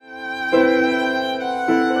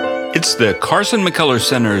It's the Carson McCullers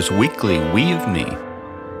Center's weekly We of Me.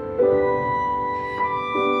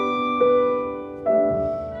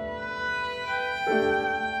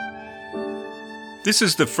 This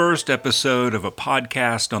is the first episode of a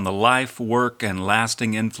podcast on the life, work, and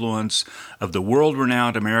lasting influence of the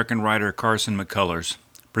world-renowned American writer Carson McCullers,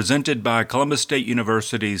 presented by Columbus State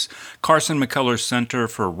University's Carson McCullers Center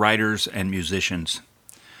for Writers and Musicians.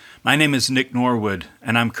 My name is Nick Norwood,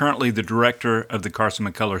 and I'm currently the director of the Carson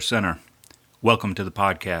McCullers Center. Welcome to the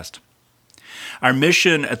podcast. Our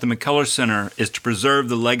mission at the McCullers Center is to preserve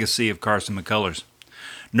the legacy of Carson McCullers,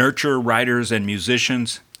 nurture writers and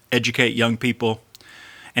musicians, educate young people,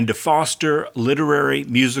 and to foster literary,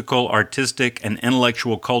 musical, artistic, and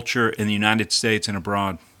intellectual culture in the United States and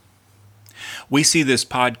abroad. We see this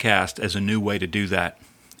podcast as a new way to do that,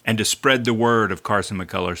 and to spread the word of Carson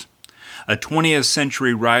McCullers, a 20th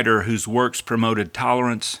century writer whose works promoted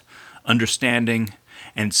tolerance, understanding,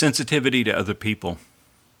 and sensitivity to other people.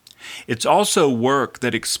 It's also work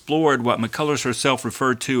that explored what McCullers herself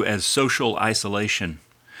referred to as social isolation,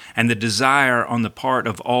 and the desire on the part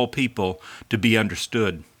of all people to be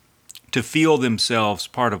understood, to feel themselves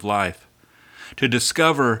part of life, to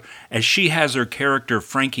discover, as she has her character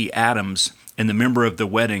Frankie Adams in The Member of the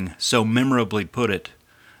Wedding so memorably put it,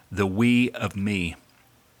 the we of me.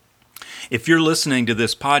 If you're listening to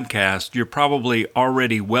this podcast, you're probably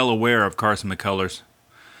already well aware of Carson McCullers.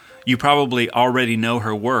 You probably already know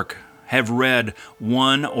her work, have read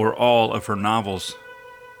one or all of her novels.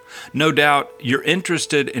 No doubt you're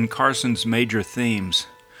interested in Carson's major themes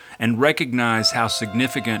and recognize how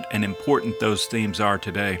significant and important those themes are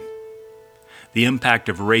today. The impact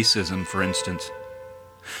of racism, for instance.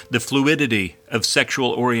 The fluidity of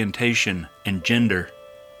sexual orientation and gender.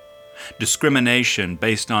 Discrimination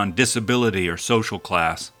based on disability or social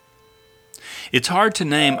class. It's hard to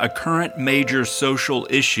name a current major social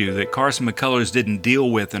issue that Carson McCullers didn't deal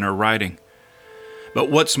with in her writing. But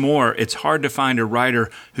what's more, it's hard to find a writer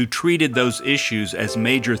who treated those issues as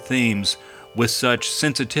major themes with such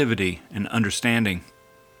sensitivity and understanding.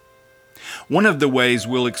 One of the ways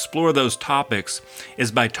we'll explore those topics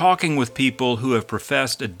is by talking with people who have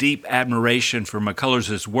professed a deep admiration for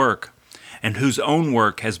McCullers' work and whose own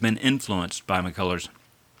work has been influenced by McCullers.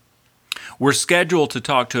 We're scheduled to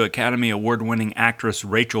talk to Academy Award-winning actress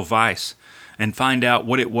Rachel Weisz and find out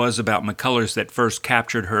what it was about McCullers that first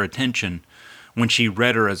captured her attention when she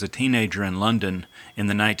read her as a teenager in London in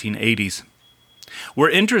the 1980s. We're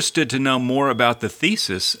interested to know more about the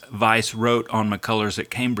thesis Weisz wrote on McCullers at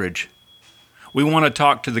Cambridge. We want to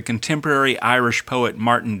talk to the contemporary Irish poet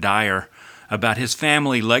Martin Dyer about his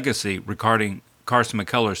family legacy regarding Carson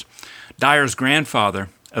McCullers. Dyer's grandfather,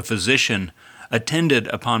 a physician, attended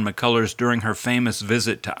upon McCullers during her famous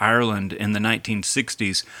visit to Ireland in the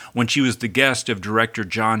 1960s when she was the guest of director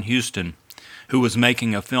John Huston, who was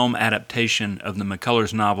making a film adaptation of the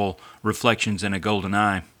McCullers novel Reflections in a Golden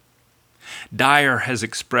Eye. Dyer has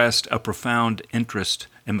expressed a profound interest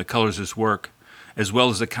in McCullers' work, as well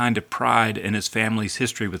as a kind of pride in his family's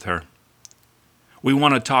history with her. We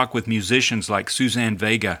want to talk with musicians like Suzanne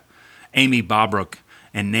Vega, Amy Bobrook,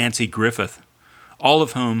 and Nancy Griffith, all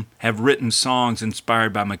of whom have written songs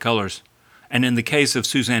inspired by McCullers, and in the case of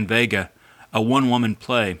Suzanne Vega, a one-woman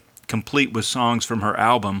play, complete with songs from her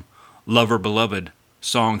album, Lover Beloved,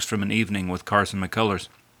 Songs from an Evening with Carson McCullers.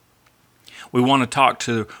 We want to talk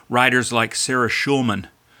to writers like Sarah Schulman,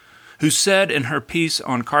 who said in her piece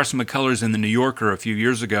on Carson McCullers in The New Yorker a few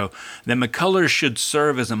years ago that McCullers should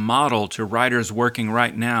serve as a model to writers working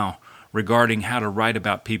right now regarding how to write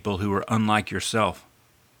about people who are unlike yourself.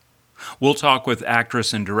 We'll talk with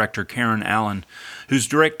actress and director Karen Allen, whose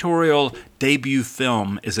directorial debut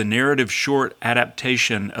film is a narrative short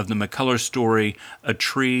adaptation of the McCullers story, A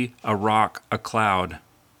Tree, a Rock, a Cloud.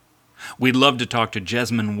 We'd love to talk to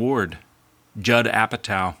Jesmyn Ward, Judd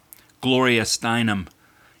Apatow, Gloria Steinem,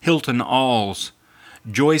 Hilton Alls,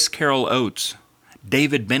 Joyce Carol Oates,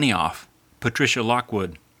 David Benioff, Patricia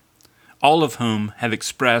Lockwood, all of whom have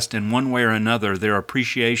expressed in one way or another their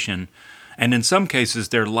appreciation and in some cases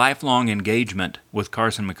their lifelong engagement with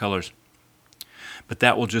Carson McCullers. But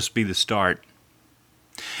that will just be the start.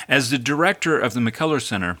 As the director of the McCullers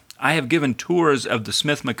Center, I have given tours of the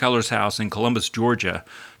Smith McCullers House in Columbus, Georgia,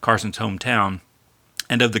 Carson's hometown,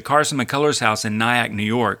 and of the Carson McCullers House in Nyack, New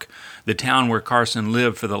York, the town where Carson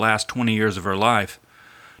lived for the last 20 years of her life,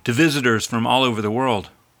 to visitors from all over the world.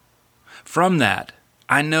 From that,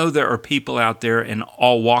 I know there are people out there in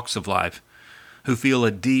all walks of life who feel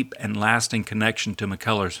a deep and lasting connection to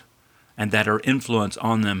McCullers, and that her influence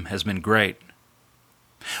on them has been great.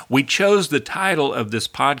 We chose the title of this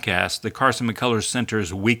podcast, the Carson McCullers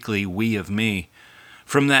Center's weekly We of Me,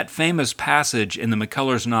 from that famous passage in the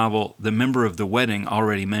McCullers novel, The Member of the Wedding,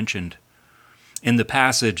 already mentioned. In the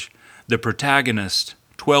passage, the protagonist,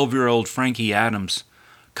 12-year-old Frankie Adams,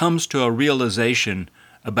 comes to a realization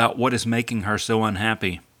about what is making her so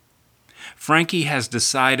unhappy. Frankie has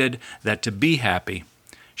decided that to be happy,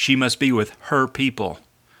 she must be with her people,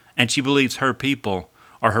 and she believes her people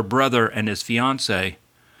are her brother and his fiancée,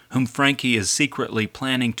 whom Frankie is secretly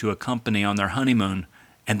planning to accompany on their honeymoon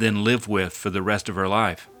and then live with for the rest of her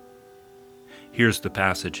life. Here's the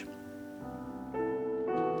passage.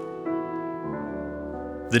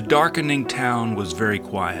 The darkening town was very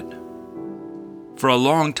quiet. For a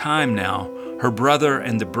long time now, her brother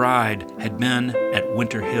and the bride had been at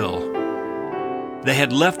Winter Hill. They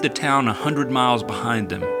had left the town 100 miles behind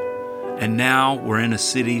them, and now were in a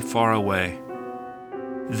city far away.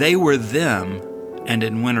 They were them and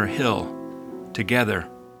in Winter Hill, together,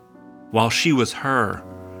 while she was her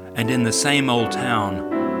and in the same old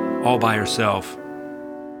town, all by herself.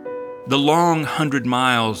 The long 100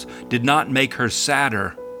 miles did not make her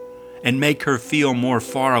sadder and make her feel more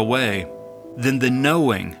far away than the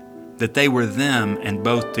knowing that they were them and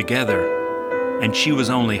both together, and she was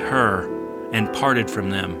only her and parted from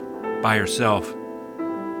them by herself.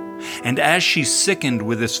 And as she sickened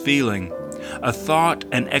with this feeling, a thought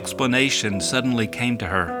and explanation suddenly came to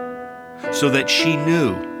her, so that she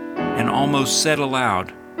knew and almost said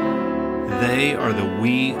aloud, "They are the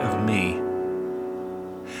we of me."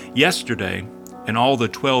 Yesterday, in all the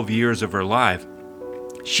 12 years of her life,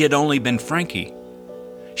 she had only been Frankie.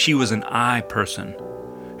 She was an I person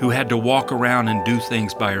who had to walk around and do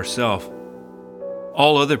things by herself.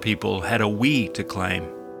 All other people had a we to claim,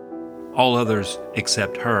 all others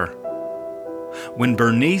except her. When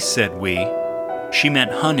Bernice said we, she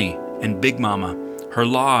meant Honey and Big Mama, her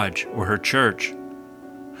lodge or her church.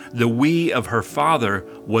 The we of her father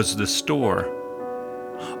was the store.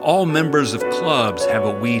 All members of clubs have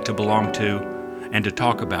a we to belong to and to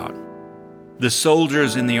talk about. The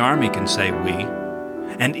soldiers in the army can say we,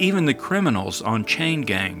 and even the criminals on chain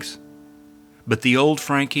gangs. But the old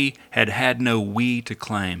Frankie had had no we to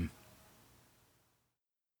claim.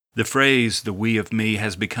 The phrase, the we of me,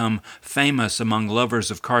 has become famous among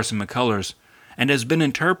lovers of Carson McCullers and has been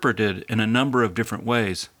interpreted in a number of different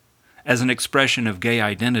ways, as an expression of gay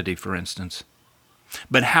identity, for instance.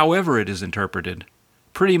 But however it is interpreted,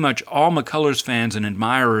 pretty much all McCullers fans and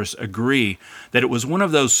admirers agree that it was one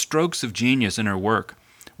of those strokes of genius in her work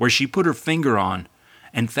where she put her finger on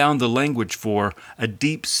and found the language for a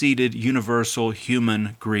deep-seated universal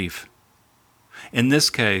human grief. In this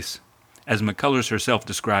case, as McCullers herself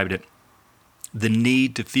described it, the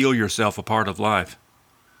need to feel yourself a part of life.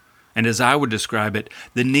 And as I would describe it,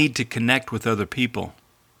 the need to connect with other people,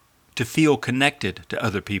 to feel connected to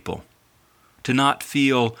other people, to not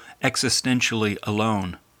feel existentially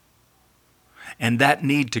alone. And that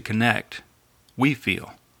need to connect, we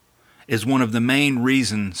feel, is one of the main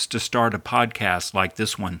reasons to start a podcast like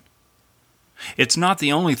this one. It's not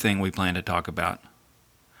the only thing we plan to talk about,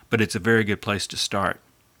 but it's a very good place to start.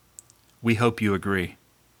 We hope you agree.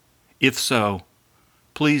 If so,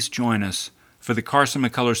 please join us for the Carson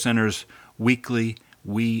McCullers Center's weekly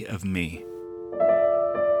We of Me.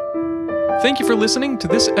 Thank you for listening to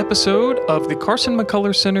this episode of the Carson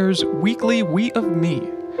McCullers Center's weekly We of Me.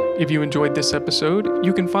 If you enjoyed this episode,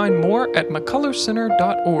 you can find more at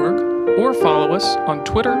mccullerscenter.org or follow us on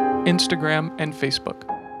Twitter, Instagram, and Facebook.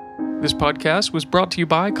 This podcast was brought to you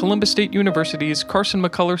by Columbus State University's Carson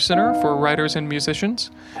McCullers Center for Writers and Musicians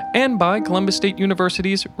and by Columbus State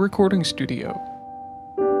University's Recording Studio.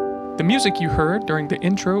 The music you heard during the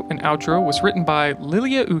intro and outro was written by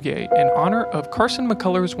Lilia Uge in honor of Carson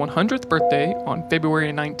McCullers' 100th birthday on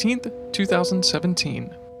February 19th, 2017.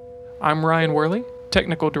 I'm Ryan Worley,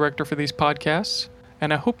 Technical Director for these podcasts,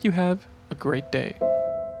 and I hope you have a great day.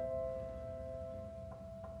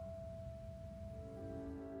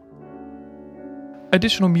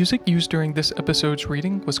 Additional music used during this episode's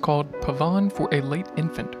reading was called Pavane for a Late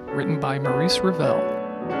Infant, written by Maurice Ravel.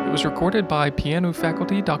 It was recorded by piano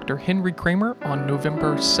faculty Dr. Henry Kramer on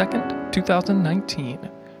November 2nd, 2019,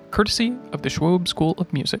 courtesy of the Schwob School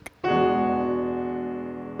of Music.